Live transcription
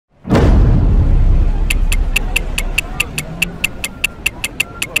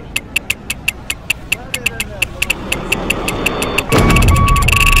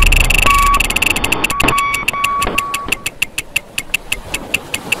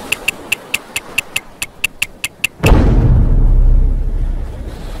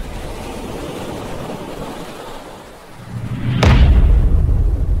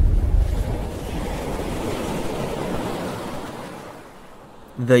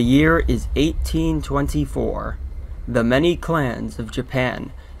The year is 1824. The many clans of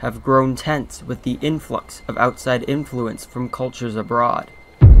Japan have grown tense with the influx of outside influence from cultures abroad,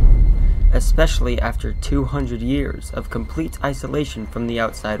 especially after 200 years of complete isolation from the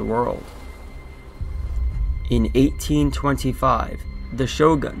outside world. In 1825, the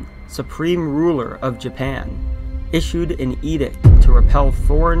shogun, supreme ruler of Japan, issued an edict to repel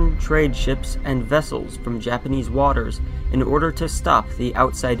foreign trade ships and vessels from Japanese waters in order to stop the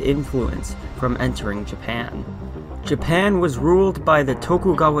outside influence from entering Japan. Japan was ruled by the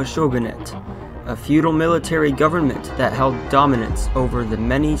Tokugawa shogunate, a feudal military government that held dominance over the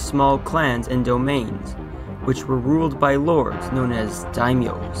many small clans and domains, which were ruled by lords known as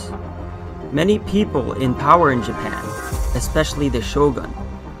daimyos. Many people in power in Japan, especially the shogun,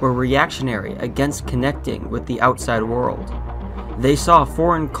 were reactionary against connecting with the outside world. They saw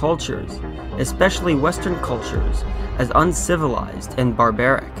foreign cultures, especially Western cultures, as uncivilized and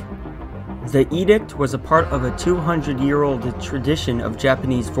barbaric. The edict was a part of a 200-year-old tradition of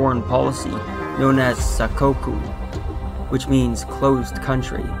Japanese foreign policy known as sakoku, which means closed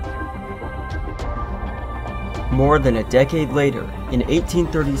country. More than a decade later, in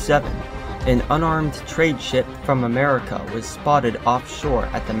 1837, an unarmed trade ship from America was spotted offshore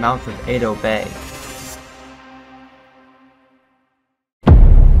at the mouth of Edo Bay.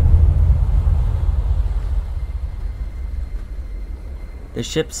 The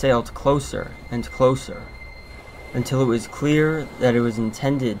ship sailed closer and closer, until it was clear that it was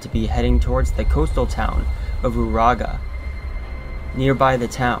intended to be heading towards the coastal town of Uraga. Nearby the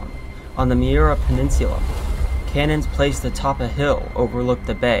town, on the Miura Peninsula, cannons placed atop a hill overlooked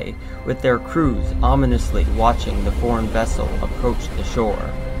the bay, with their crews ominously watching the foreign vessel approach the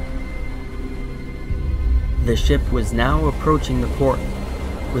shore. The ship was now approaching the port,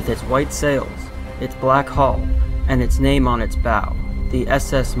 with its white sails, its black hull, and its name on its bow, the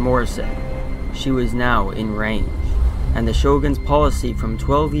SS Morrison. She was now in range, and the shogun's policy from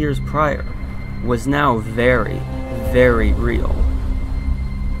 12 years prior was now very, very real.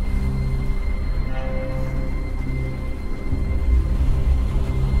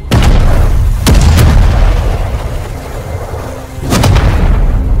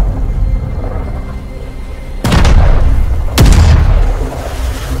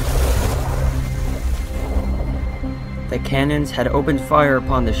 The cannons had opened fire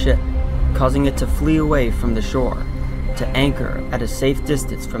upon the ship, causing it to flee away from the shore, to anchor at a safe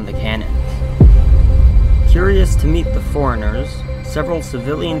distance from the cannons. Curious to meet the foreigners, several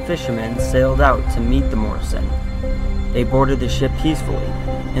civilian fishermen sailed out to meet the Morrison. They boarded the ship peacefully,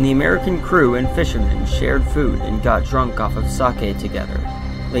 and the American crew and fishermen shared food and got drunk off of sake together,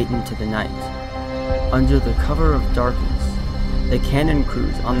 late into the night. Under the cover of darkness, the cannon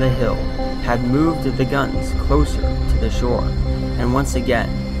crews on the hill had moved the guns closer to the shore, and once again,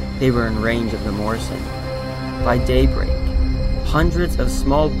 they were in range of the Morrison. By daybreak, hundreds of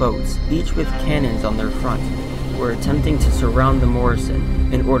small boats, each with cannons on their front, were attempting to surround the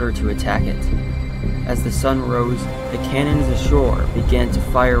Morrison in order to attack it. As the sun rose, the cannons ashore began to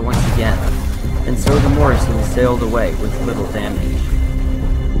fire once again, and so the Morrison sailed away with little damage.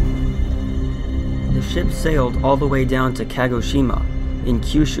 The ship sailed all the way down to Kagoshima, in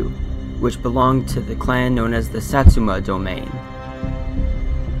Kyushu, which belonged to the clan known as the Satsuma domain.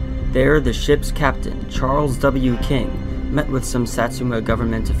 There, the ship's captain, Charles W. King, met with some Satsuma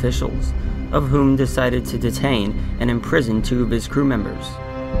government officials, of whom decided to detain and imprison 2 of his crew members.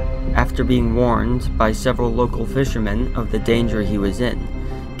 After being warned by several local fishermen of the danger he was in,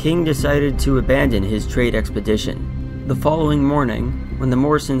 King decided to abandon his trade expedition. The following morning, when the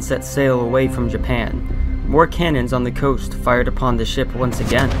Morrison set sail away from Japan, more cannons on the coast fired upon the ship once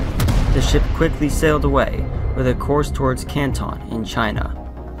again. The ship quickly sailed away, with a course towards Canton in China.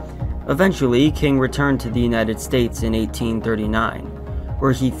 Eventually, King returned to the United States in 1839,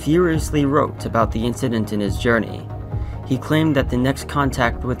 where he furiously wrote about the incident in his journey. He claimed that the next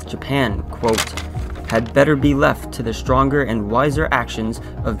contact with Japan, quote, had better be left to the stronger and wiser actions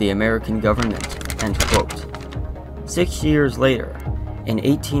of the American government, end quote. 6 years later, in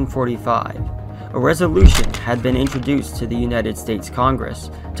 1845, a resolution had been introduced to the United States Congress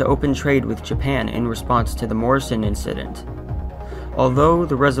to open trade with Japan in response to the Morrison incident. Although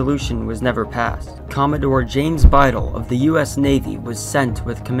the resolution was never passed, Commodore James Beidle of the U.S. Navy was sent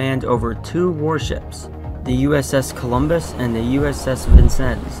with command over 2 warships, the USS Columbus and the USS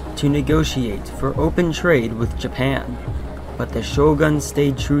Vincennes, to negotiate for open trade with Japan. But the shogun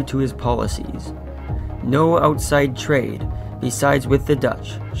stayed true to his policies. No outside trade, besides with the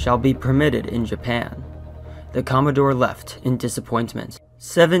Dutch, shall be permitted in Japan. The Commodore left in disappointment.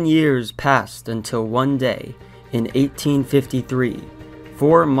 7 years passed until one day, in 1853,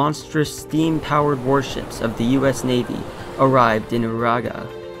 4 monstrous steam-powered warships of the US Navy arrived in Uraga,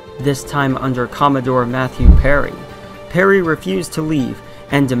 this time under Commodore Matthew Perry. Perry refused to leave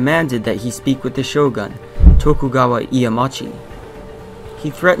and demanded that he speak with the shogun, Tokugawa Ieyasu.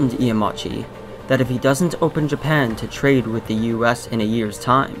 He threatened Ieyasu that if he doesn't open Japan to trade with the US in a year's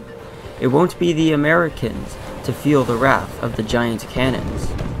time, it won't be the Americans to feel the wrath of the giant cannons.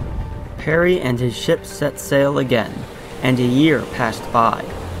 Perry and his ships set sail again, and a year passed by.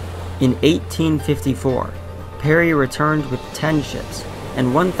 In 1854, Perry returned with 10 ships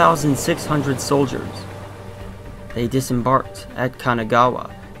and 1,600 soldiers. They disembarked at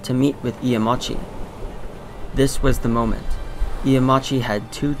Kanagawa to meet with Ieyasu. This was the moment. Ieyasu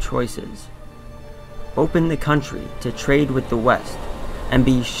had 2 choices: open the country to trade with the West and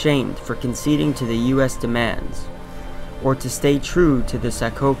be shamed for conceding to the US demands, or to stay true to the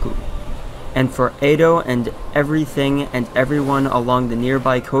Sakoku, and for Edo and everything and everyone along the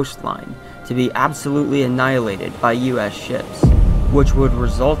nearby coastline to be absolutely annihilated by US ships, which would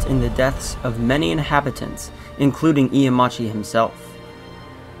result in the deaths of many inhabitants, including Ieyasu himself.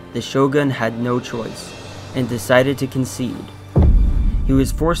 The shogun had no choice, and decided to concede. He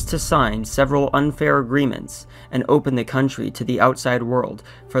was forced to sign several unfair agreements and open the country to the outside world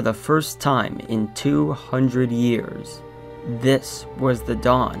for the first time in 200 years. This was the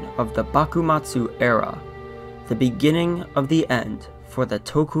dawn of the Bakumatsu era, the beginning of the end for the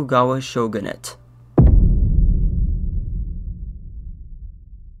Tokugawa shogunate.